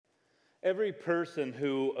Every person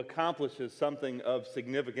who accomplishes something of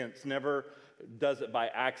significance never does it by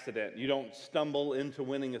accident. You don't stumble into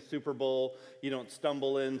winning a Super Bowl. You don't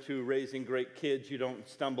stumble into raising great kids. You don't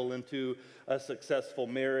stumble into a successful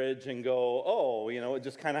marriage and go, oh, it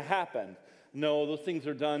just kind of happened. No, those things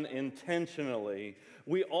are done intentionally.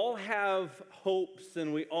 We all have hopes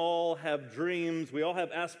and we all have dreams. We all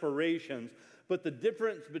have aspirations. But the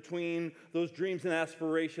difference between those dreams and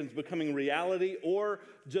aspirations becoming reality or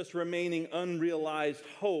just remaining unrealized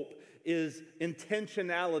hope is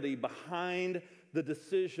intentionality behind the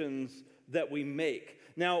decisions that we make.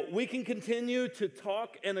 Now, we can continue to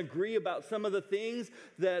talk and agree about some of the things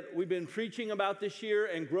that we've been preaching about this year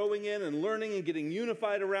and growing in and learning and getting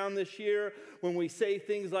unified around this year when we say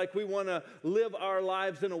things like we want to live our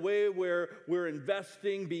lives in a way where we're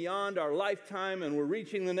investing beyond our lifetime and we're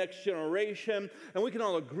reaching the next generation. And we can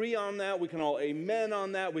all agree on that. We can all amen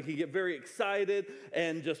on that. We can get very excited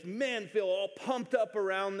and just, feel all pumped up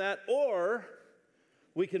around that. Or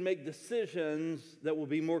we can make decisions that will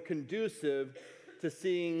be more conducive to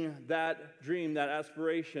seeing that dream, that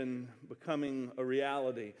aspiration becoming a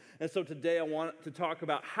reality. And so today I want to talk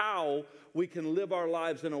about how we can live our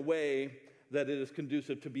lives in a way that it is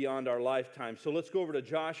conducive to beyond our lifetime. So let's go over to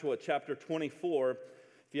Joshua chapter 24. If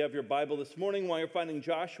you have your Bible this morning, while you're finding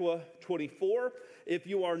Joshua 24, if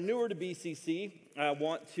you are newer to BCC, I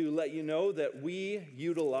want to let you know that we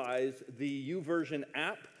utilize the YouVersion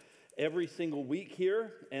app every single week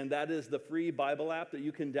here, and that is the free Bible app that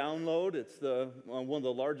you can download. It's one of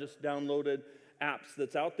the largest downloaded apps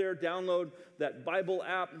that's out there. Download that Bible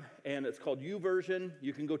app, and it's called YouVersion.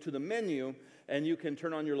 You can go to the menu, and you can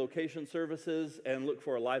turn on your location services and look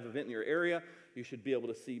for a live event in your area. You should be able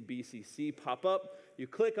to see BCC pop up. You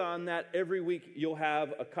click on that. Every week, you'll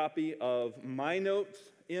have a copy of my notes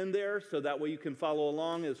in there, so that way you can follow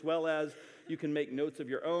along, as well as you can make notes of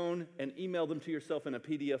your own and email them to yourself in a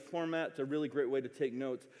PDF format. It's a really great way to take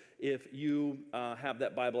notes if you have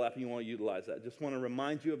that Bible app and you want to utilize that. Just want to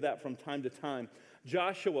remind you of that from time to time.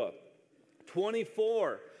 Joshua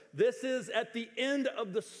 24. This is at the end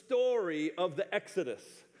of the story of the Exodus.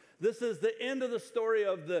 This is the end of the story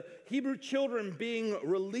of the Hebrew children being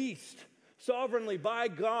released sovereignly by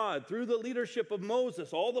God through the leadership of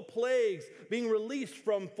Moses, all the plagues being released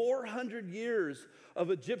from 400 years of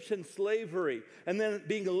Egyptian slavery, and then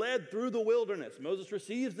being led through the wilderness. Moses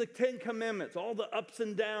receives the 10 Commandments. All the ups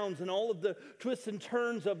and downs and all of the twists and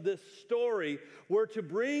turns of this story were to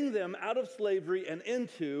bring them out of slavery and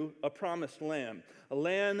into a promised land, a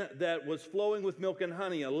land that was flowing with milk and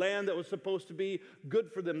honey, a land that was supposed to be good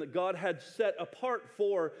for them, that God had set apart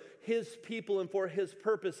for his people and for his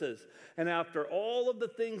purposes. And after all of the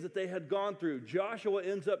things that they had gone through, Joshua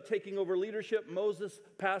ends up taking over leadership. Moses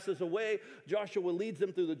passes away. Joshua leads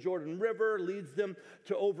them through the Jordan River, leads them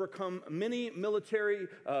to overcome many military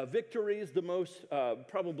victories. The most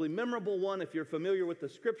probably memorable one, if you're familiar with the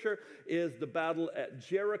scripture, is the battle at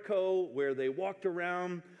Jericho, where they walked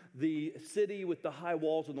around the city with the high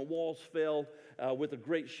walls, and the walls fell with a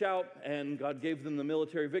great shout, and God gave them the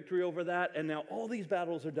military victory over that. And now all these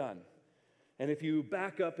battles are done. And if you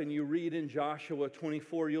back up and you read in Joshua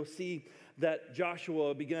 24, you'll see that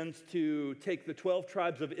Joshua begins to take the 12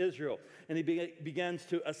 tribes of Israel, and he begins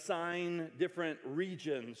to assign different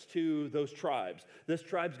regions to those tribes. This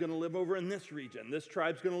tribe's going to live over in this region. This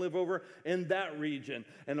tribe's going to live over in that region.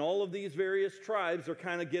 And all of these various tribes are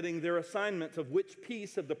kind of getting their assignments of which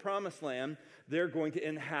piece of the promised land they're going to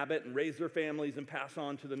inhabit and raise their families and pass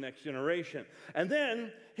on to the next generation. And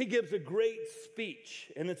then he gives a great speech,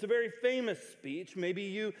 and it's a very famous speech. Maybe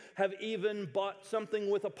you have even bought something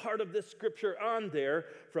with a part of this scripture on there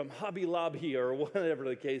from Hobby Lobby or whatever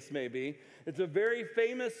the case may be. It's a very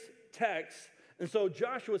famous text. And so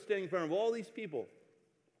Joshua's standing in front of all these people,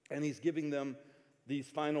 and he's giving them these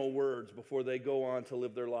final words before they go on to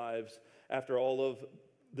live their lives after all of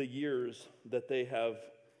the years that they have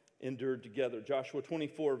endured together. Joshua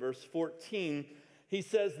 24, verse 14, he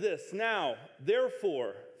says this, "Now,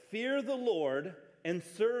 therefore, fear the Lord and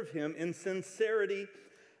serve him in sincerity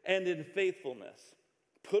and in faithfulness.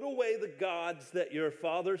 Put away the gods that your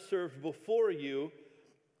fathers served before you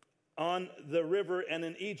on the river and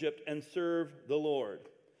in Egypt, and serve the Lord.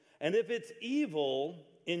 And if it's evil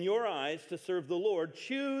in your eyes to serve the Lord,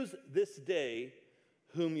 choose this day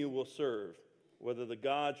whom you will serve, whether the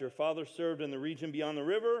gods your father served in the region beyond the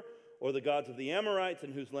river, or the gods of the Amorites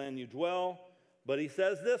in whose land you dwell." But he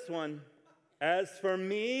says this one, "As for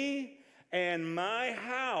me and my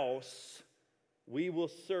house, we will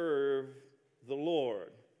serve the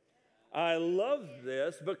Lord." I love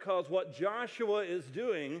this because what Joshua is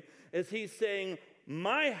doing is he's saying,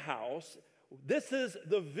 my house, This is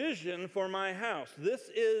the vision for my house. This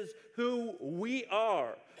is who we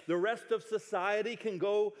are. The rest of society can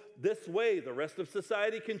go this way. The rest of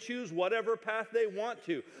society can choose whatever path they want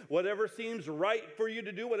to, whatever seems right for you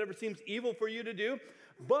to do, whatever seems evil for you to do.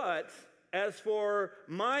 But as for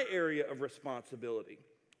my area of responsibility,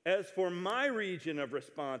 as for my region of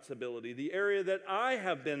responsibility, the area that I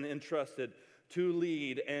have been entrusted to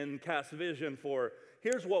lead and cast vision for,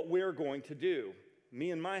 here's what we're going to do.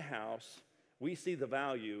 Me and my house, we see the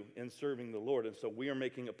value in serving the Lord, and so we are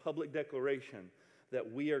making a public declaration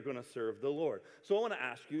that we are going to serve the Lord. So I want to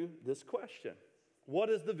ask you this question. What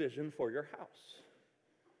is the vision for your house?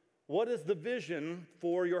 What is the vision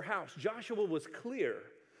for your house? Joshua was clear,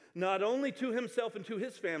 not only to himself and to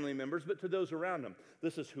his family members, but to those around him.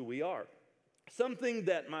 This is who we are. Something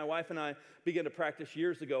that my wife and I began to practice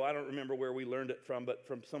years ago, I don't remember where we learned it from, but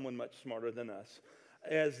from someone much smarter than us,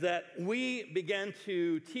 is that we began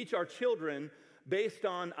to teach our children based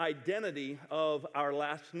on identity of our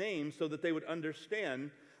last name so that they would understand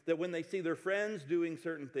that when they see their friends doing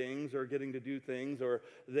certain things or getting to do things, or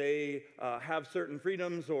they have certain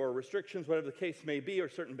freedoms or restrictions, whatever the case may be, or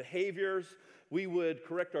certain behaviors, we would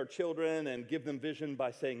correct our children and give them vision by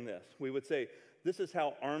saying this. We would say, this is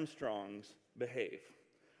how Armstrongs behave,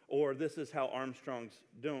 or this is how Armstrongs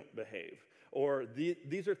don't behave, or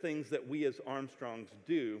these are things that we as Armstrongs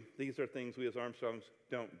do. These are things we as Armstrongs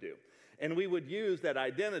don't do. And we would use that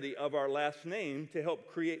identity of our last name to help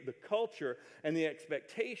create the culture and the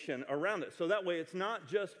expectation around it. So that way it's not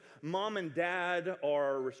just mom and dad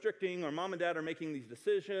are restricting or mom and dad are making these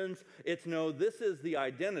decisions. It's no, this is the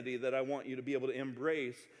identity that I want you to be able to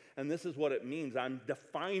embrace, and this is what it means. I'm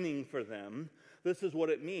defining for them. This is what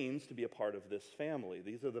it means to be a part of this family.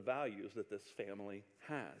 These are the values that this family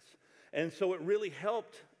has. And so it really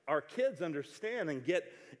helped our kids understand and get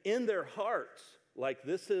in their hearts, like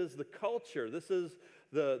this is the culture, this is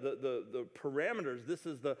the parameters, this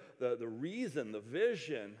is the reason, the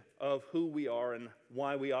vision of who we are and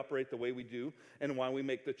why we operate the way we do and why we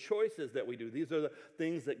make the choices that we do. These are the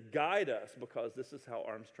things that guide us, because this is how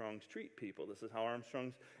Armstrongs treat people. This is how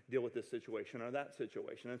Armstrongs deal with this situation or that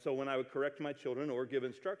situation. And so when I would correct my children or give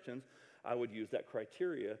instructions, I would use that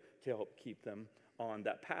criteria to help keep them on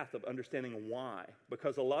that path of understanding why.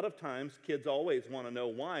 Because a lot of times kids always want to know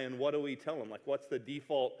why, and what do we tell them? Like, what's the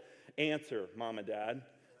default answer, mom and dad?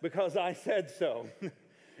 Because I said so.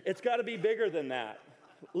 It's got to be bigger than that.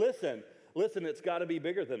 Listen, it's got to be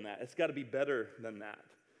bigger than that. It's got to be better than that.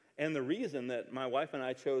 And the reason that my wife and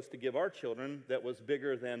I chose to give our children that was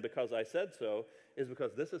bigger than because I said so is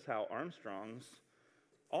because this is how Armstrongs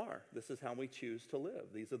are. This is how we choose to live.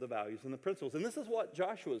 These are the values and the principles. And this is what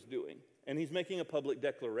Joshua's doing. And he's making a public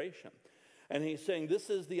declaration. And he's saying, this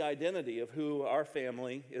is the identity of who our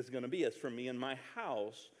family is going to be. As for me and my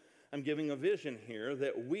house, I'm giving a vision here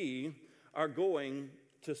that we are going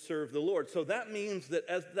to serve the Lord. So that means that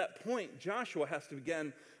at that point, Joshua has to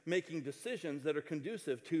begin making decisions that are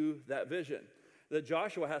conducive to that vision. That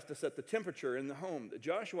Joshua has to set the temperature in the home. That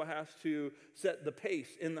Joshua has to set the pace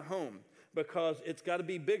in the home. Because it's got to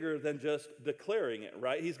be bigger than just declaring it,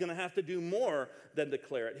 right? He's going to have to do more than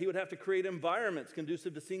declare it. He would have to create environments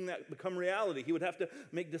conducive to seeing that become reality. He would have to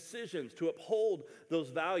make decisions to uphold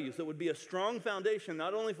those values that would be a strong foundation,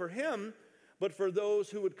 not only for him, but for those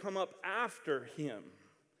who would come up after him.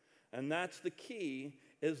 And that's the key,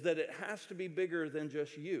 is that it has to be bigger than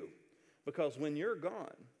just you. Because when you're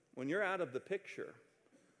gone, when you're out of the picture,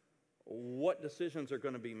 what decisions are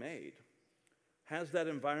going to be made? Has that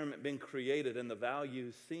environment been created and the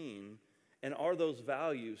values seen? And are those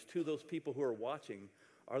values to those people who are watching,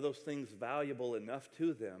 are those things valuable enough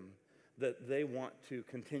to them that they want to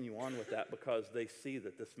continue on with that because they see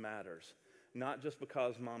that this matters? Not just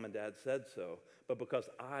because mom and dad said so, but because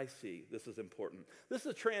I see this is important. This is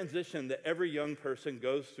a transition that every young person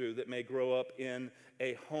goes through that may grow up in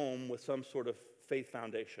a home with some sort of faith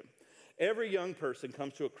foundation. Every young person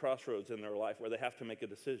comes to a crossroads in their life where they have to make a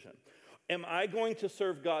decision. Am I going to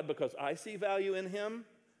serve God because I see value in him?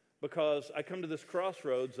 Because I come to this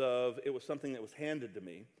crossroads of it was something that was handed to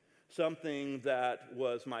me, something that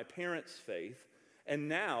was my parents' faith, and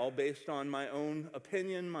now, based on my own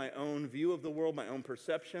opinion, my own view of the world, my own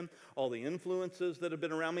perception, all the influences that have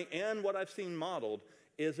been around me, and what I've seen modeled,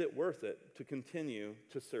 is it worth it to continue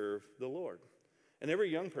to serve the Lord? And every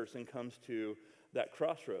young person comes to that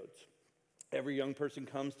crossroads. Every young person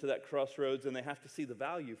comes to that crossroads and they have to see the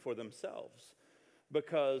value for themselves,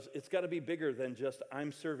 because it's got to be bigger than just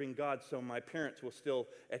I'm serving God so my parents will still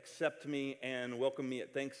accept me and welcome me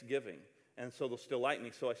at Thanksgiving, and so they'll still like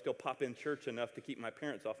me, so I still pop in church enough to keep my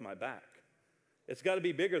parents off my back. It's got to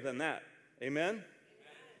be bigger than that. Amen?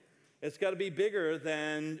 It's got to be bigger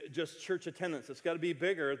than just church attendance. It's got to be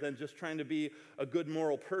bigger than just trying to be a good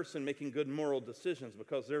moral person, making good moral decisions,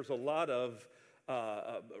 because there's a lot of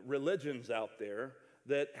religions out there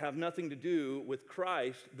that have nothing to do with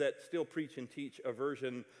Christ that still preach and teach a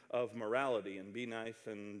version of morality and be nice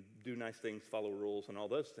and do nice things, follow rules, and all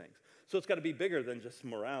those things. So it's got to be bigger than just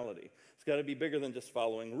morality. It's got to be bigger than just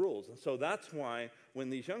following rules. And so that's why when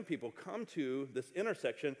these young people come to this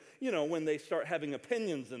intersection, when they start having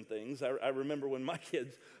opinions and things, I remember when my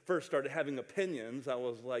kids first started having opinions, I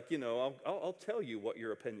was like, I'll tell you what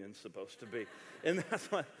your opinion's supposed to be. And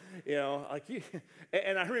that's what,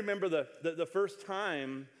 and I remember the first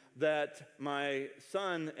time that my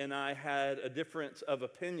son and I had a difference of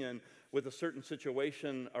opinion with a certain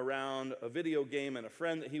situation around a video game and a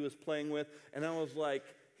friend that he was playing with, and I was like,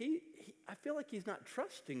 I feel like he's not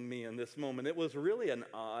trusting me in this moment. It was really an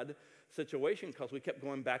odd situation because we kept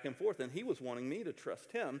going back and forth, and he was wanting me to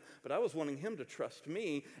trust him, but I was wanting him to trust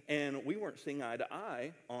me, and we weren't seeing eye to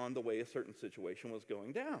eye on the way a certain situation was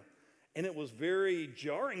going down. And it was very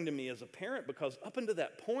jarring to me as a parent because up until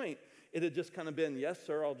that point, it had just kind of been, yes,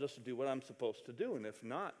 sir, I'll just do what I'm supposed to do. And if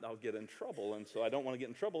not, I'll get in trouble. And so I don't want to get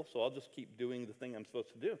in trouble, so I'll just keep doing the thing I'm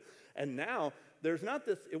supposed to do. And now there's not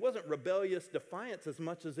this, it wasn't rebellious defiance as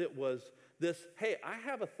much as it was this, hey, I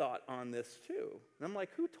have a thought on this too. And I'm like,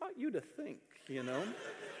 who taught you to think, And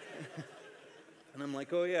I'm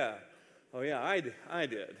like, oh yeah, I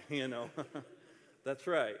did, That's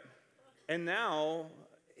right. And now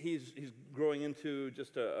he's growing into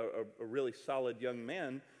just a really solid young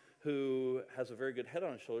man who has a very good head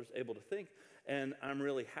on his shoulders, able to think, and I'm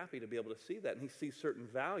really happy to be able to see that. And he sees certain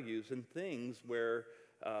values and things where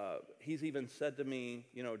he's even said to me,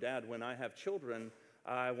 Dad, when I have children,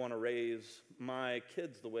 I want to raise my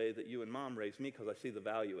kids the way that you and Mom raised me because I see the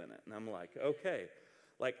value in it. And I'm like, okay.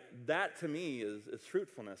 Like, that to me is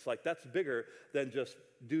fruitfulness. Like, that's bigger than just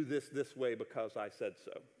do this way because I said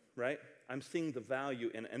so, right? I'm seeing the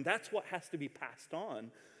value in it. And that's what has to be passed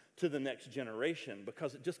on to the next generation,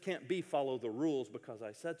 because it just can't be follow the rules because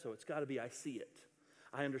I said so. It's got to be I see it.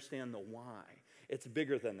 I understand the why. It's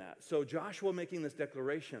bigger than that. So Joshua making this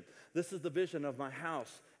declaration, this is the vision of my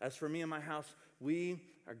house. As for me and my house, we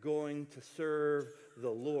are going to serve the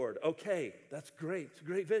Lord. Okay, that's great. It's a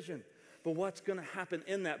great vision. But what's going to happen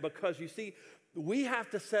in that? Because you see, we have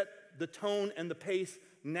to set the tone and the pace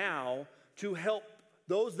now to help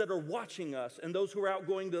those that are watching us and those who are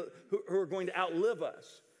going to outlive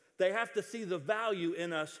us. They have to see the value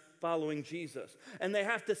in us following Jesus. And they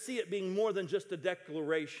have to see it being more than just a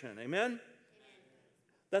declaration. Amen?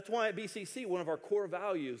 That's why at BCC, one of our core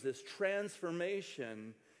values is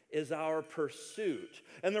transformation is our pursuit.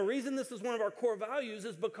 And the reason this is one of our core values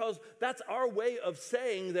is because that's our way of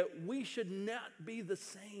saying that we should not be the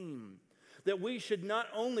same. That we should not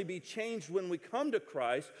only be changed when we come to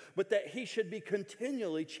Christ, but that he should be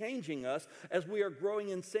continually changing us as we are growing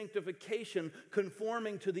in sanctification,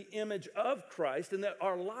 conforming to the image of Christ, and that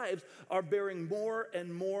our lives are bearing more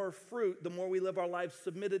and more fruit the more we live our lives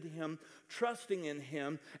submitted to him, trusting in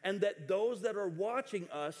him, and that those that are watching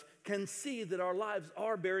us can see that our lives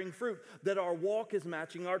are bearing fruit, that our walk is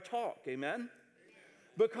matching our talk. Amen?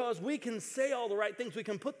 Because we can say all the right things. We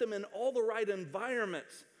can put them in all the right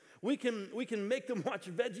environments. We can make them watch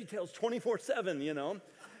VeggieTales 24/7,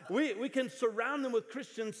 We can surround them with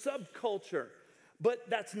Christian subculture, but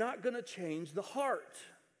that's not going to change the heart.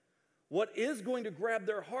 What is going to grab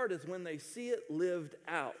their heart is when they see it lived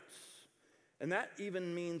out. And that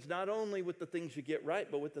even means not only with the things you get right,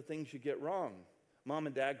 but with the things you get wrong. Mom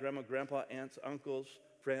and dad, grandma, grandpa, aunts, uncles,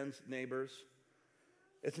 friends, neighbors.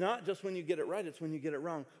 It's not just when you get it right, it's when you get it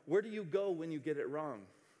wrong. Where do you go when you get it wrong?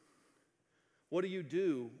 What do you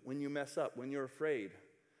do when you mess up, when you're afraid,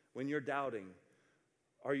 when you're doubting?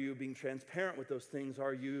 Are you being transparent with those things?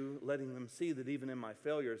 Are you letting them see that even in my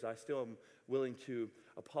failures, I still am willing to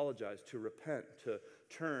apologize, to repent, to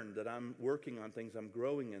turn, that I'm working on things, I'm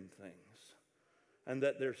growing in things, and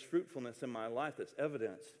that there's fruitfulness in my life that's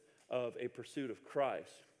evidence of a pursuit of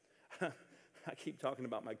Christ? I keep talking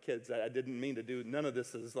about my kids. I didn't mean to do. None of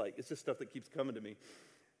this is it's just stuff that keeps coming to me.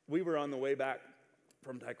 We were on the way back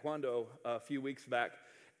from Taekwondo a few weeks back,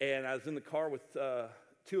 and I was in the car with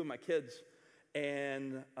two of my kids,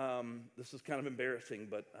 and this is kind of embarrassing,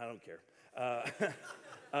 but I don't care.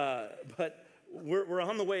 But we're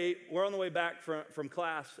on the way back from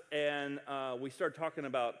class, and we started talking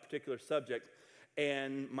about a particular subject,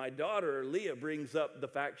 and my daughter Leah brings up the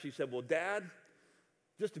fact. She said, "Well, Dad,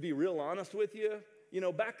 just to be real honest with you,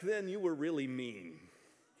 back then you were really mean."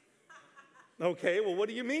 Okay, well, what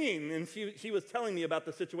do you mean? And she was telling me about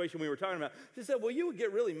the situation we were talking about. She said, well, you would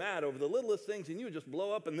get really mad over the littlest things, and you would just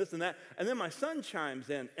blow up and this and that. And then my son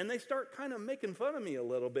chimes in, and they start kind of making fun of me a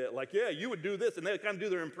little bit. Like, yeah, you would do this. And they kind of do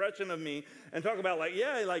their impression of me and talk about like,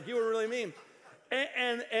 yeah, like you were really mean.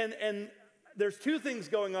 And there's two things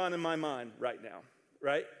going on in my mind right now,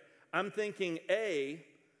 right? I'm thinking, A,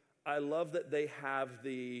 I love that they have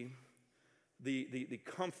the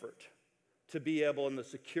comfort to be able, and the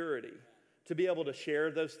security, to be able to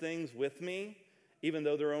share those things with me, even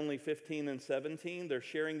though they're only 15 and 17. They're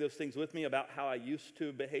sharing those things with me about how I used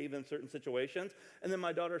to behave in certain situations. And then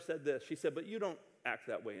my daughter said this. She said, but you don't act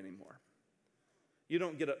that way anymore. You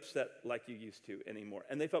don't get upset like you used to anymore.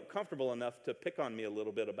 And they felt comfortable enough to pick on me a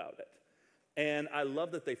little bit about it. And I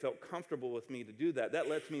love that they felt comfortable with me to do that. That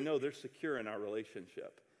lets me know they're secure in our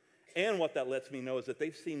relationship. And what that lets me know is that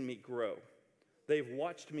they've seen me grow. They've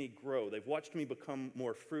watched me grow. They've watched me become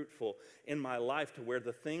more fruitful in my life, to where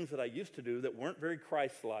the things that I used to do that weren't very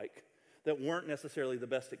Christ-like, that weren't necessarily the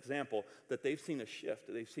best example, that they've seen a shift,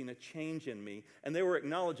 that they've seen a change in me. And they were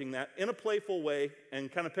acknowledging that in a playful way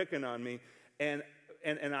and kind of picking on me. And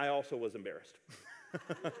I also was embarrassed.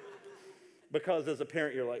 Because as a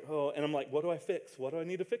parent, you're like, oh, and I'm like, what do I fix? What do I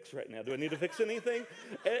need to fix right now? Do I need to fix anything?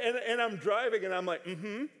 And I'm driving, and I'm like,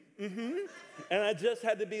 And I just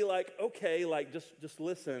had to be like, okay, like just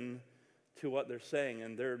listen to what they're saying.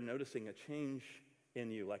 And they're noticing a change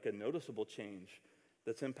in you, like a noticeable change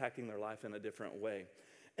that's impacting their life in a different way.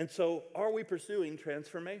 And so are we pursuing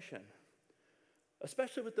transformation?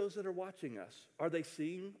 Especially with those that are watching us. Are they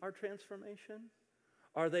seeing our transformation?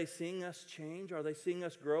 Are they seeing us change? Are they seeing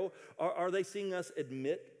us grow? Are they seeing us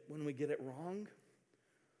admit when we get it wrong?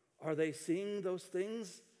 Are they seeing those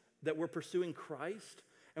things that we're pursuing Christ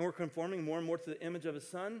and we're conforming more and more to the image of his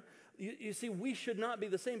Son? You see, we should not be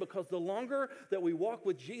the same, because the longer that we walk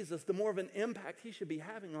with Jesus, the more of an impact he should be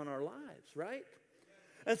having on our lives, right?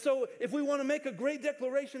 And so if we want to make a great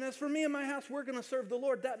declaration, as for me and my house, we're going to serve the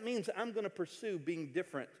Lord, that means I'm going to pursue being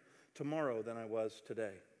different tomorrow than I was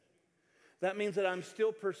today. That means that I'm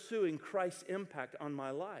still pursuing Christ's impact on my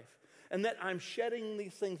life, and that I'm shedding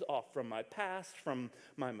these things off from my past, from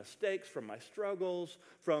my mistakes, from my struggles,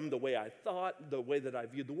 from the way I thought, the way that I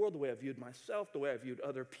viewed the world, the way I viewed myself, the way I viewed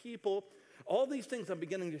other people. All these things, I'm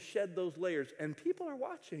beginning to shed those layers, and people are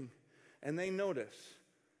watching, and they notice.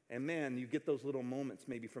 And man, you get those little moments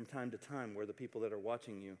maybe from time to time where the people that are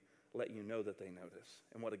watching you let you know that they notice,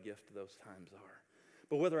 and what a gift those times are.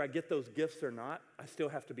 But whether I get those gifts or not, I still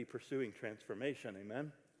have to be pursuing transformation,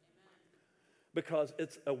 amen? Because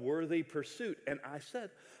it's a worthy pursuit. And I said,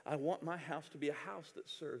 I want my house to be a house that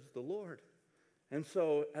serves the Lord. And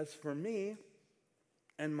so as for me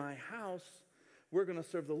and my house, we're going to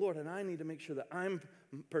serve the Lord. And I need to make sure that I'm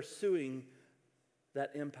pursuing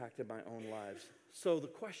that impact in my own lives. So the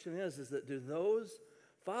question is that do those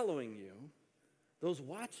following you, those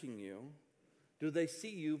watching you, do they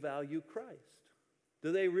see you value Christ?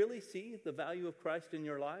 Do they really see the value of Christ in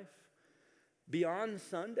your life? Beyond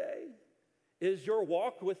Sunday? Is your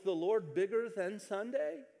walk with the Lord bigger than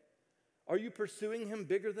Sunday? Are you pursuing him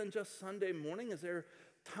bigger than just Sunday morning? Is there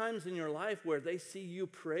times in your life where they see you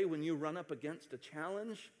pray when you run up against a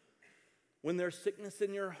challenge? When there's sickness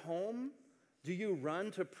in your home? Do you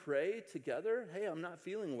run to pray together? Hey, I'm not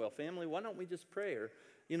feeling well, family. Why don't we just pray? Or,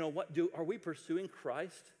 are we pursuing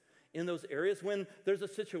Christ in those areas? When there's a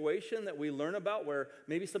situation that we learn about where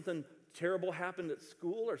maybe something terrible happened at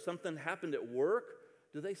school or something happened at work,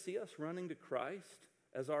 do they see us running to Christ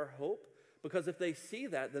as our hope? Because if they see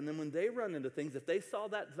that, then when they run into things, if they saw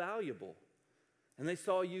that valuable and they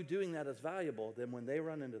saw you doing that as valuable, then when they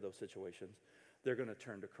run into those situations, they're going to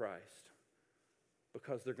turn to Christ,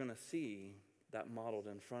 because they're going to see that modeled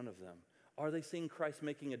in front of them. Are they seeing Christ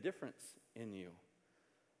making a difference in you?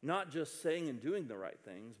 Not just saying and doing the right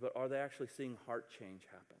things, but are they actually seeing heart change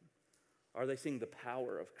happen? Are they seeing the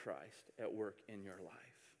power of Christ at work in your life?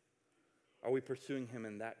 Are we pursuing him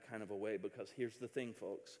in that kind of a way? Because here's the thing,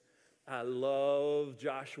 folks. I love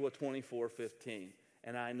Joshua 24:15,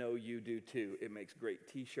 and I know you do too. It makes great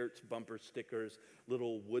t-shirts, bumper stickers,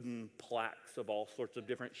 little wooden plaques of all sorts of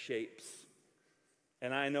different shapes.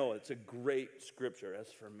 And I know it's a great scripture.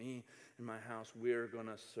 As for me and my house, we're going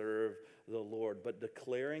to serve the Lord. But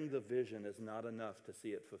declaring the vision is not enough to see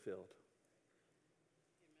it fulfilled.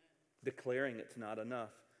 Amen. Declaring it's not enough.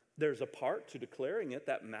 There's a part to declaring it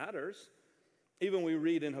that matters. Even we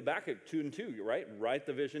read in Habakkuk 2:2, right? Write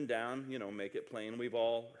the vision down, make it plain. We've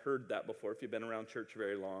all heard that before if you've been around church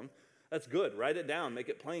very long. That's good. Write it down, make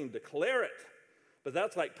it plain, declare it. But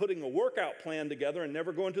that's like putting a workout plan together and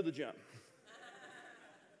never going to the gym.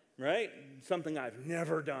 right? Something I've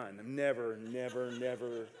never done. Never.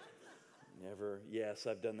 Yes,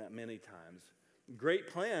 I've done that many times. Great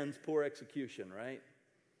plans, poor execution, right?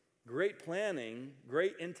 Great planning,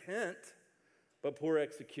 great intent, but poor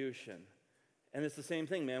execution. And it's the same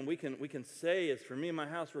thing, man. We can say, as for me and my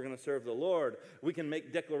house, we're going to serve the Lord. We can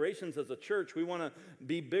make declarations as a church. We want to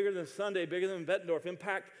be bigger than Sunday, bigger than Bettendorf,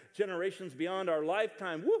 impact generations beyond our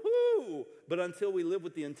lifetime. Woohoo! But until we live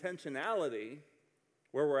with the intentionality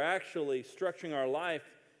where we're actually structuring our life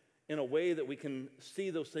in a way that we can see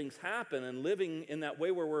those things happen and living in that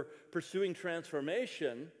way where we're pursuing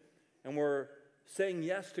transformation and we're saying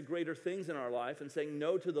yes to greater things in our life and saying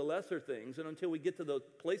no to the lesser things. And until we get to those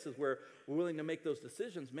places where we're willing to make those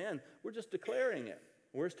decisions, man, we're just declaring it.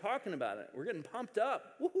 We're just talking about it. We're getting pumped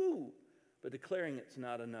up. Woohoo! But declaring it's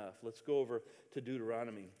not enough. Let's go over to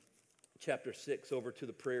Deuteronomy chapter 6, over to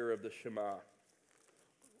the prayer of the Shema.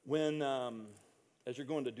 When, as you're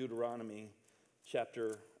going to Deuteronomy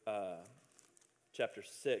chapter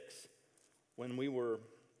 6, when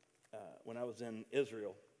I was in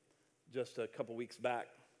Israel, just a couple weeks back,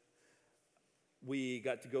 we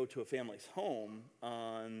got to go to a family's home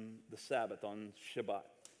on the Sabbath, on Shabbat.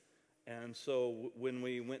 And so when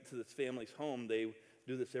we went to this family's home, they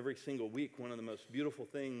do this every single week. One of the most beautiful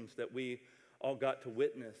things that we all got to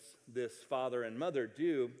witness this father and mother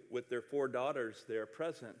do with their 4 daughters there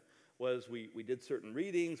present was we did certain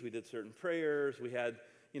readings, we did certain prayers, we had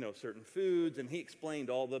certain foods, and he explained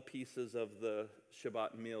all the pieces of the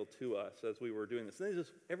Shabbat meal to us as we were doing this. And this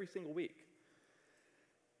is every single week.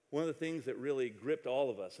 One of the things that really gripped all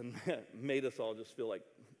of us and made us all just feel like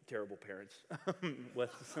terrible parents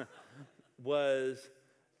was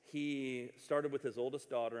he started with his oldest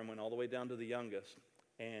daughter and went all the way down to the youngest.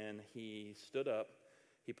 And he stood up,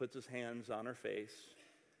 he puts his hands on her face,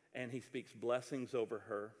 and he speaks blessings over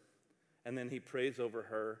her. And then he prays over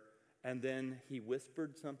her. And then he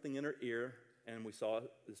whispered something in her ear, and we saw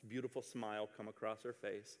this beautiful smile come across her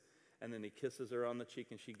face. And then he kisses her on the cheek,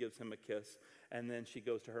 and she gives him a kiss. And then she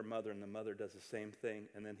goes to her mother, and the mother does the same thing.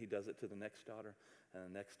 And then he does it to the next daughter, and the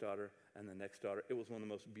next daughter, and the next daughter. It was one of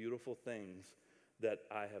the most beautiful things that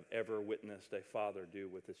I have ever witnessed a father do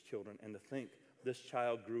with his children. And to think this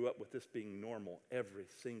child grew up with this being normal every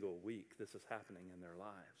single week. This is happening in their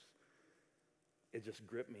lives. It just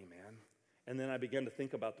gripped me, man. And then I began to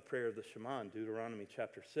think about the prayer of the Shema in Deuteronomy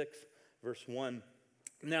chapter 6, verse 1.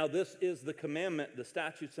 Now this is the commandment, the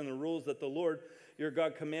statutes and the rules that the Lord your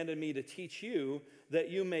God commanded me to teach you, that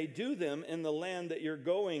you may do them in the land that you're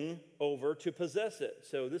going over to possess it.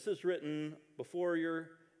 So this is written before you're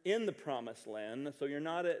in the promised land. So you're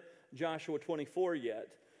not at Joshua 24 yet.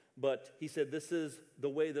 But he said, this is the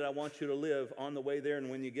way that I want you to live on the way there and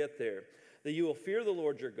when you get there. That you will fear the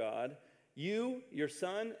Lord your God, you, your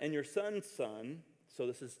son, and your son's son, so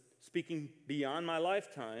this is speaking beyond my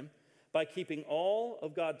lifetime, by keeping all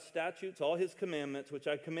of God's statutes, all his commandments, which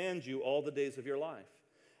I command you all the days of your life,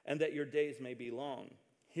 and that your days may be long.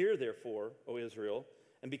 Hear, therefore, O Israel,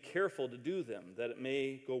 and be careful to do them, that it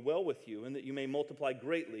may go well with you, and that you may multiply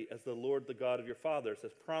greatly, as the Lord, the God of your fathers,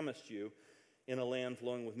 has promised you, in a land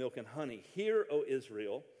flowing with milk and honey. Hear, O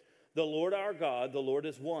Israel, the Lord our God, the Lord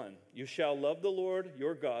is one. You shall love the Lord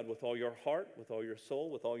your God with all your heart, with all your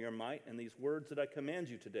soul, with all your might. And these words that I command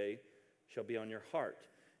you today shall be on your heart.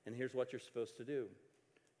 And here's what you're supposed to do.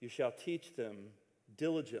 You shall teach them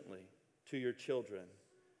diligently to your children,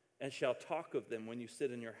 and shall talk of them when you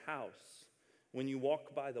sit in your house, when you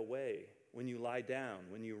walk by the way, when you lie down,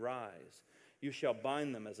 when you rise. You shall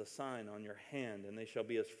bind them as a sign on your hand, and they shall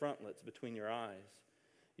be as frontlets between your eyes.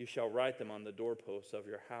 You shall write them on the doorposts of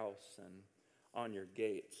your house and on your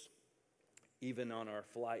gates. Even on our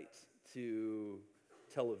flight to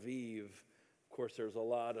Tel Aviv, of course, there's a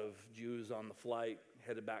lot of Jews on the flight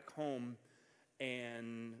headed back home.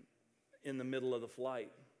 And in the middle of the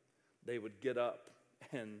flight, they would get up,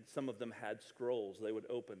 and some of them had scrolls they would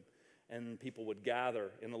open. And people would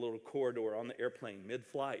gather in a little corridor on the airplane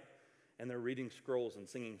mid-flight, and they're reading scrolls and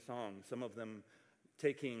singing songs. Some of them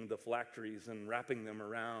taking the phylacteries and wrapping them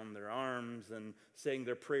around their arms and saying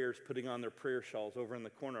their prayers, putting on their prayer shawls over in the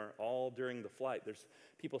corner, all during the flight. There's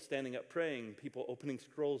people standing up praying, people opening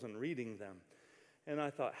scrolls and reading them. And I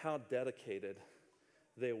thought how dedicated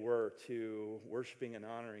they were to worshiping and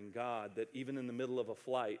honoring God, that even in the middle of a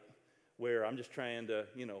flight where I'm just trying to,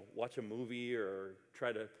 watch a movie or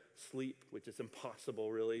try to sleep, which is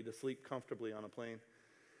impossible really, to sleep comfortably on a plane.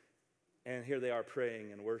 And here they are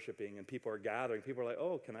praying and worshiping, and people are gathering. People are like,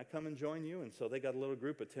 oh, can I come and join you? And so they got a little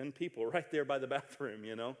group of 10 people right there by the bathroom,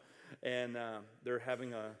 and they're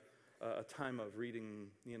having a time of reading,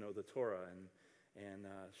 the Torah and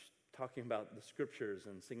talking about the scriptures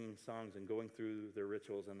and singing songs and going through their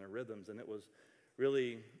rituals and their rhythms. And it was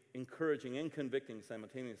really encouraging and convicting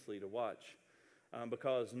simultaneously to watch.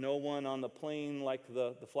 Because no one on the plane, like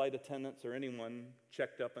the flight attendants or anyone,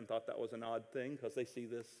 checked up and thought that was an odd thing, because they see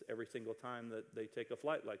this every single time that they take a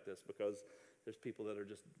flight like this, because there's people that are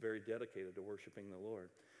just very dedicated to worshiping the Lord.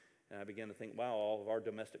 And I began to think, wow, all of our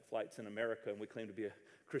domestic flights in America, and we claim to be a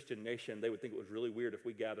Christian nation, they would think it was really weird if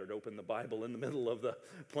we gathered, opened the Bible in the middle of the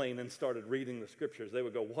plane and started reading the scriptures. They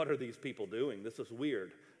would go, what are these people doing? This is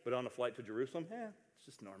weird. But on a flight to Jerusalem, it's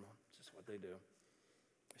just normal. It's just what they do.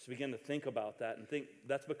 So begin to think about that and think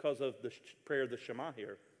that's because of the prayer of the Shema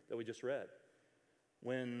here that we just read.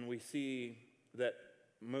 When we see that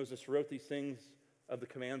Moses wrote these things of the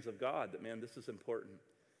commands of God, that, man, this is important.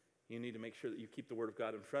 You need to make sure that you keep the word of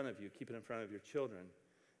God in front of you, keep it in front of your children,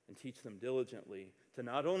 and teach them diligently to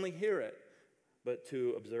not only hear it, but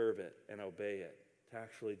to observe it and obey it, to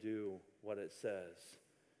actually do what it says.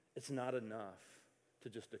 It's not enough to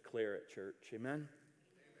just declare it, church. Amen?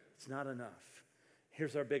 It's not enough.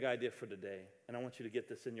 Here's our big idea for today, and I want you to get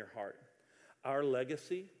this in your heart. Our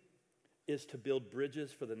legacy is to build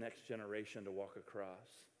bridges for the next generation to walk across.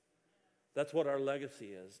 That's what our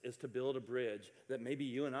legacy is to build a bridge that maybe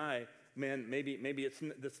you and I, man, maybe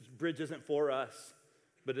this bridge isn't for us,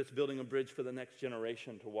 but it's building a bridge for the next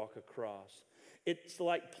generation to walk across. It's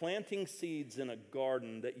like planting seeds in a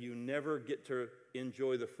garden that you never get to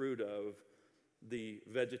enjoy the fruit of, the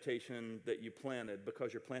vegetation that you planted,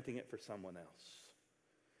 because you're planting it for someone else.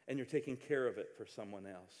 And you're taking care of it for someone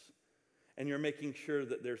else. And you're making sure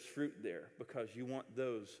that there's fruit there because you want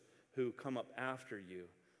those who come up after you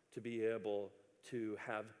to be able to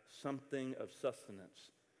have something of sustenance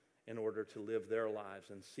in order to live their lives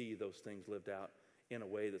and see those things lived out in a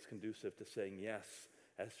way that's conducive to saying, yes,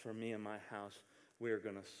 as for me and my house, we're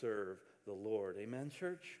going to serve the Lord. Amen,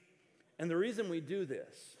 church? And the reason we do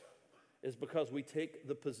this is because we take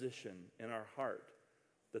the position in our heart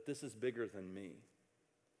that this is bigger than me.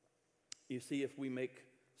 You see, if we make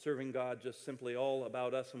serving God just simply all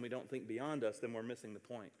about us and we don't think beyond us, then we're missing the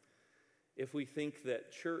point. If we think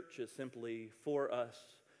that church is simply for us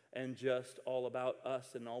and just all about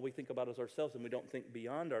us and all we think about is ourselves and we don't think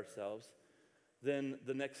beyond ourselves, then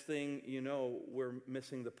the next thing you know, we're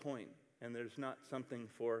missing the point. And there's not something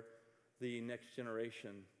for the next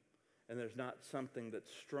generation. And there's not something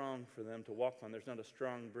that's strong for them to walk on. There's not a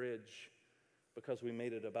strong bridge because we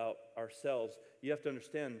made it about ourselves. You have to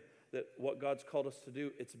understand that what God's called us to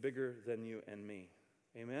do, it's bigger than you and me.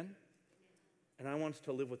 Amen? And I want us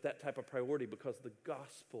to live with that type of priority because the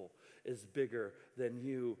gospel is bigger than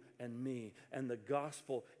you and me. And the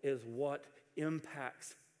gospel is what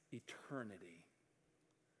impacts eternity.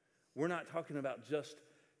 We're not talking about just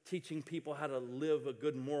teaching people how to live a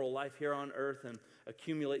good moral life here on earth and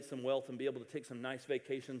accumulate some wealth and be able to take some nice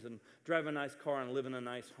vacations and drive a nice car and live in a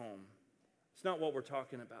nice home. It's not what we're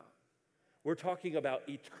talking about. We're talking about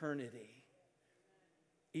eternity.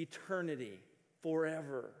 Eternity,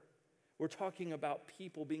 forever. We're talking about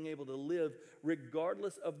people being able to live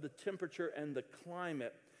regardless of the temperature and the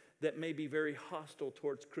climate that may be very hostile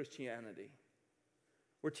towards Christianity.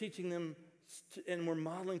 We're teaching them and we're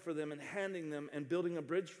modeling for them and handing them and building a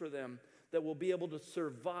bridge for them that will be able to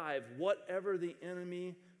survive whatever the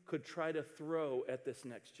enemy could try to throw at this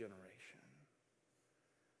next generation.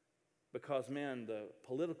 Because, man, the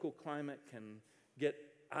political climate can get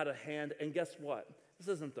out of hand. And guess what? This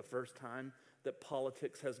isn't the first time that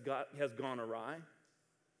politics has gone awry.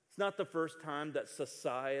 It's not the first time that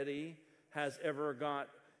society has ever got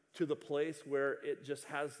to the place where it just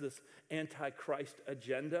has this antichrist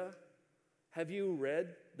agenda. Have you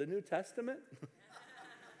read the New Testament?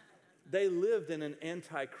 They lived in an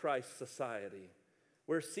antichrist society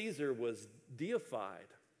where Caesar was deified,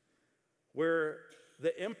 where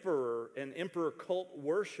the emperor and emperor cult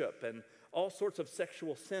worship and all sorts of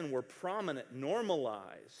sexual sin were prominent,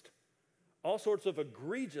 normalized. All sorts of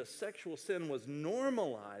egregious sexual sin was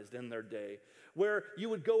normalized in their day, where you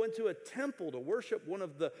would go into a temple to worship one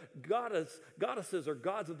of the goddesses or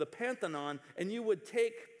gods of the Pantheon, and you would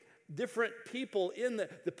take different people in the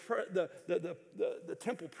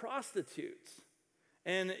temple prostitutes,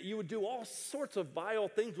 and you would do all sorts of vile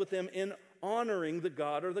things with them in honoring the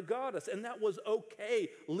god or the goddess, and that was okay,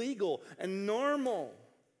 legal, and normal.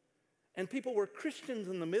 And people were Christians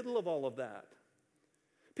in the middle of all of that.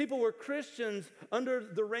 People were Christians under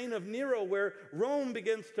the reign of Nero, where Rome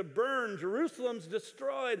begins to burn, Jerusalem's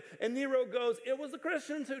destroyed, and Nero goes, it was the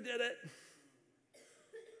Christians who did it.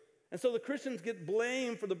 And so the Christians get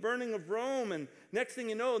blamed for the burning of Rome, and next thing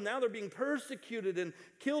you know, now they're being persecuted and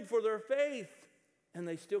killed for their faith. And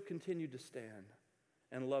they still continue to stand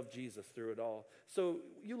and love Jesus through it all. So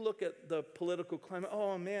you look at the political climate,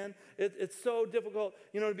 oh man, it's so difficult,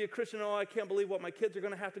 to be a Christian. Oh, I can't believe what my kids are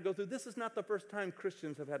going to have to go through. This is not the first time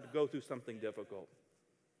Christians have had to go through something difficult.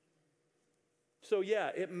 So yeah,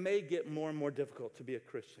 it may get more and more difficult to be a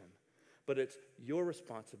Christian, but it's your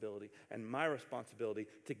responsibility and my responsibility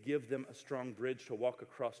to give them a strong bridge to walk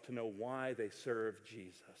across to know why they serve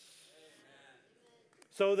Jesus.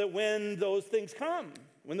 So that when those things come,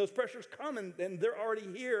 when those pressures come and they're already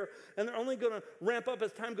here and they're only going to ramp up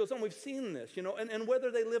as time goes on, we've seen this, and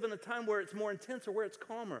whether they live in a time where it's more intense or where it's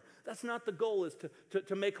calmer, that's not the goal, is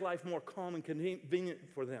to make life more calm and convenient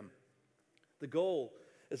for them. The goal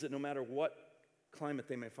is that no matter what climate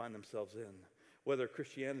they may find themselves in, whether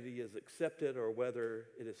Christianity is accepted or whether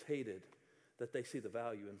it is hated, that they see the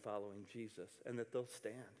value in following Jesus and that they'll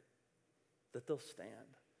stand,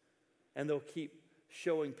 and they'll keep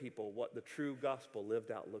showing people what the true gospel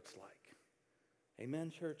lived out looks like. Amen,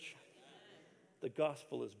 church? The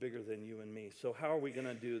gospel is bigger than you and me. So how are we going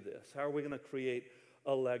to do this? How are we going to create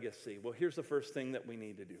a legacy? Well, here's the first thing that we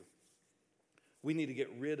need to do. We need to get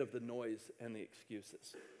rid of the noise and the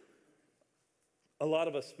excuses. A lot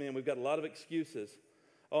of us, man, we've got a lot of excuses.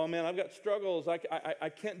 Oh, man, I've got struggles. I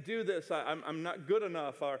can't do this. I'm not good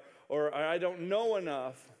enough, or I don't know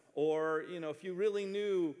enough. Or, if you really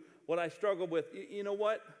knew what I struggle with, you know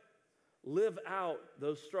what? Live out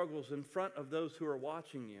those struggles in front of those who are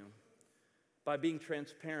watching you by being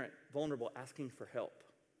transparent, vulnerable, asking for help,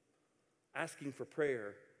 asking for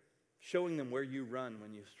prayer, showing them where you run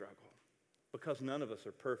when you struggle. Because none of us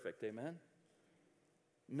are perfect, amen?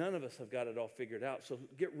 None of us have got it all figured out. So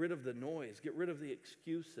get rid of the noise, get rid of the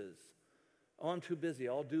excuses. Oh, I'm too busy,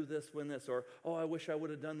 I'll do this when this, or oh, I wish I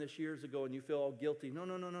would have done this years ago, and you feel all guilty.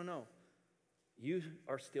 No. You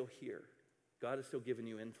are still here. God is still giving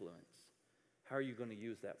you influence. How are you going to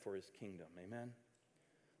use that for his kingdom? Amen?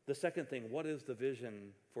 The second thing, what is the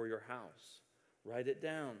vision for your house? Write it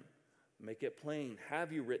down. Make it plain.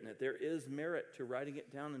 Have you written it? There is merit to writing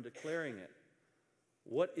it down and declaring it.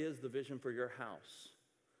 What is the vision for your house?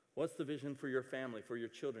 What's the vision for your family, for your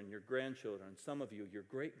children, your grandchildren, some of you, your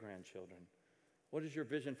great-grandchildren? What is your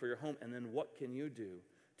vision for your home? And then what can you do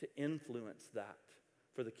to influence that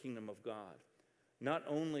for the kingdom of God? Not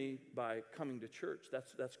only by coming to church,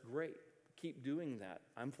 that's great. Keep doing that.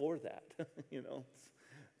 I'm for that,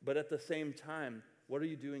 But at the same time, what are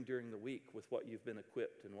you doing during the week with what you've been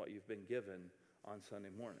equipped and what you've been given on Sunday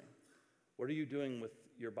morning? What are you doing with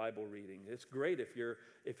your Bible reading? It's great if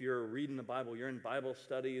you're reading the Bible, you're in Bible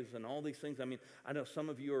studies and all these things. I mean, I know some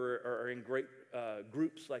of you are in great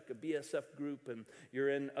groups like a BSF group, and you're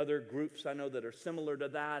in other groups I know that are similar to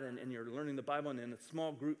that, and you're learning the Bible and in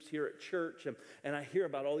small groups here at church, and I hear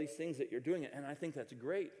about all these things that you're doing, and I think that's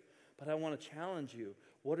great. But I want to challenge you.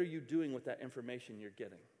 What are you doing with that information you're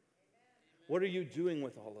getting? What are you doing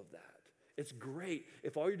with all of that? It's great.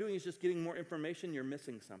 If all you're doing is just getting more information, you're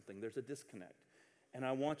missing something. There's a disconnect. And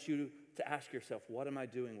I want you to ask yourself, what am I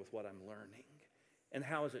doing with what I'm learning? And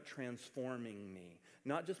how is it transforming me?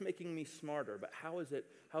 Not just making me smarter, but how is it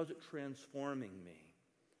transforming me?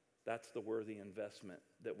 That's the worthy investment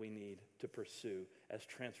that we need to pursue as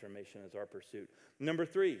transformation as our pursuit. Number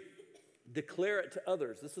 3, declare it to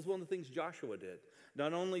others. This is one of the things Joshua did.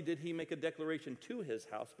 Not only did he make a declaration to his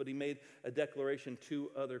house, but he made a declaration to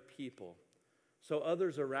other people. So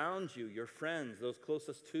others around you, your friends, those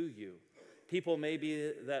closest to you, people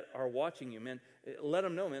maybe that are watching you, man, let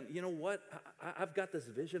them know, man, you know what? I've got this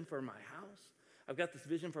vision for my house. I've got this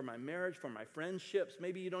vision for my marriage, for my friendships.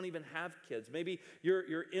 Maybe you don't even have kids. Maybe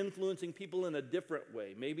you're influencing people in a different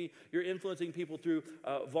way. Maybe you're influencing people through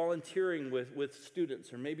volunteering with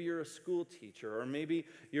students, or maybe you're a school teacher, or maybe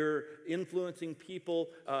you're influencing people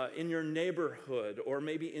in your neighborhood, or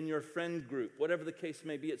maybe in your friend group. Whatever the case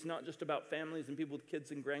may be, it's not just about families and people with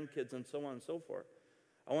kids and grandkids and so on and so forth.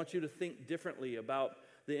 I want you to think differently about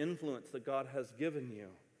the influence that God has given you.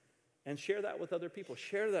 And share that with other people.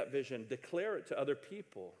 Share that vision. Declare it to other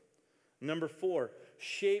people. Number 4,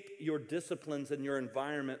 shape your disciplines and your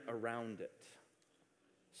environment around it.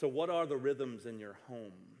 So what are the rhythms in your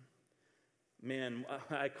home? Man,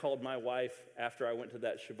 I called my wife after I went to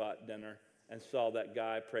that Shabbat dinner and saw that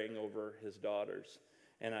guy praying over his daughters.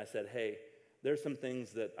 And I said, hey, there's some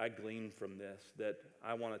things that I gleaned from this that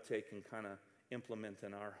I want to take and kind of implement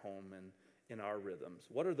in our home and in our rhythms.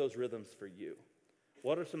 What are those rhythms for you?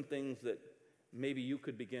 What are some things that maybe you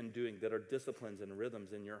could begin doing that are disciplines and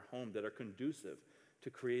rhythms in your home that are conducive to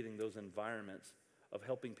creating those environments of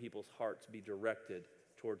helping people's hearts be directed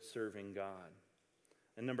towards serving God?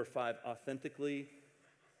 And number 5, authentically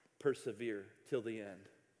persevere till the end.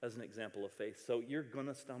 as an example of faith. So you're going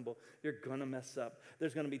to stumble. You're going to mess up.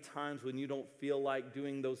 There's going to be times when you don't feel like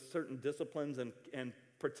doing those certain disciplines and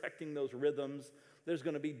protecting those rhythms. There's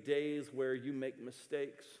going to be days where you make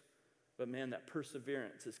mistakes. But man, that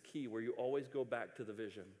perseverance is key, where you always go back to the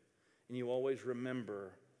vision and you always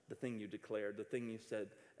remember the thing you declared, the thing you said,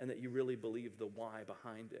 and that you really believe the why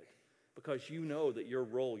behind it. Because you know that your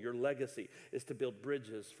role, your legacy, is to build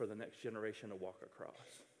bridges for the next generation to walk across.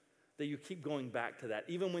 That you keep going back to that,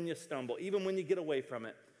 even when you stumble, even when you get away from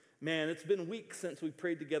it. Man, it's been weeks since we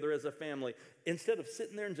prayed together as a family. Instead of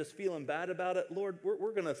sitting there and just feeling bad about it, Lord,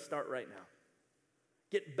 we're going to start right now.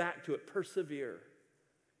 Get back to it. Persevere.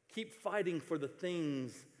 Keep fighting for the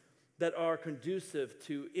things that are conducive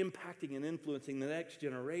to impacting and influencing the next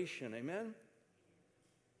generation. Amen?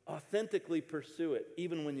 Authentically pursue it,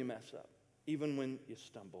 even when you mess up, even when you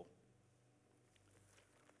stumble.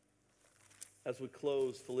 As we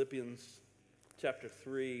close, Philippians chapter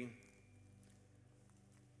 3,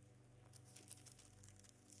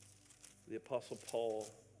 the Apostle Paul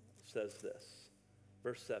says this,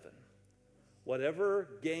 verse 7, "Whatever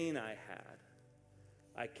gain I had,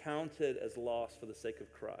 I counted as loss for the sake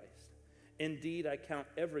of Christ. Indeed, I count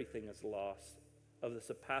everything as loss of the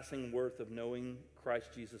surpassing worth of knowing Christ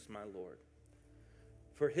Jesus my Lord.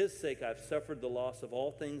 For his sake I've suffered the loss of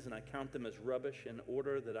all things, and I count them as rubbish in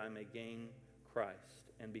order that I may gain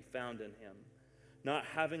Christ and be found in him, not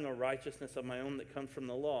having a righteousness of my own that comes from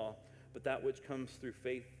the law, but that which comes through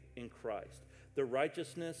faith in Christ, the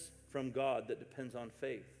righteousness from God that depends on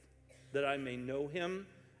faith, that I may know him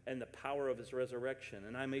and the power of his resurrection,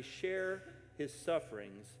 and I may share his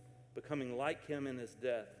sufferings, becoming like him in his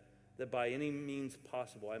death, that by any means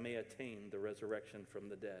possible I may attain the resurrection from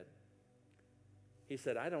the dead." He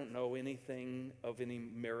said, I don't know anything of any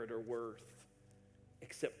merit or worth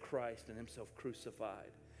except Christ and himself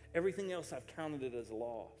crucified. Everything else I've counted it as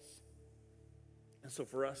loss. And so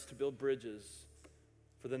for us to build bridges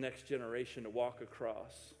for the next generation to walk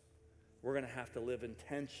across, we're going to have to live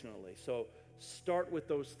intentionally. So start with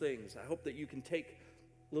those things. I hope that you can take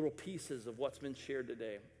little pieces of what's been shared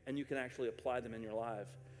today and you can actually apply them in your life.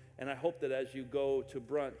 And I hope that as you go to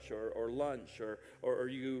brunch or lunch or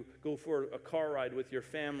you go for a car ride with your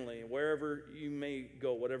family, wherever you may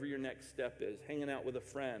go, whatever your next step is, hanging out with a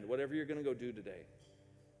friend, whatever you're going to go do today,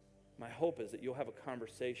 my hope is that you'll have a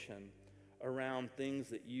conversation around things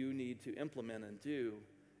that you need to implement and do,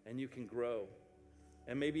 and you can grow.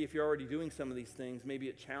 And maybe if you're already doing some of these things, maybe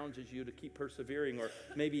it challenges you to keep persevering, or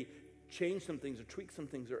maybe change some things or tweak some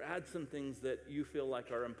things or add some things that you feel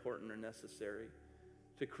like are important or necessary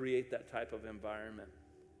to create that type of environment,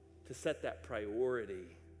 to set that priority,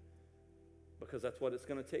 because that's what it's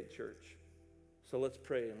going to take, church. So let's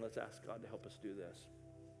pray and let's ask God to help us do this.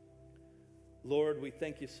 Lord, we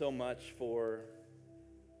thank you so much for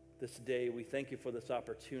this day. We thank you for this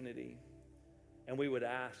opportunity. And we would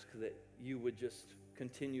ask that you would just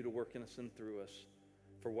continue to work in us and through us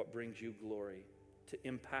for what brings you glory, to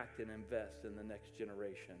impact and invest in the next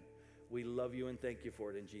generation. We love you and thank you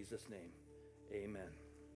for it in Jesus' name. Amen.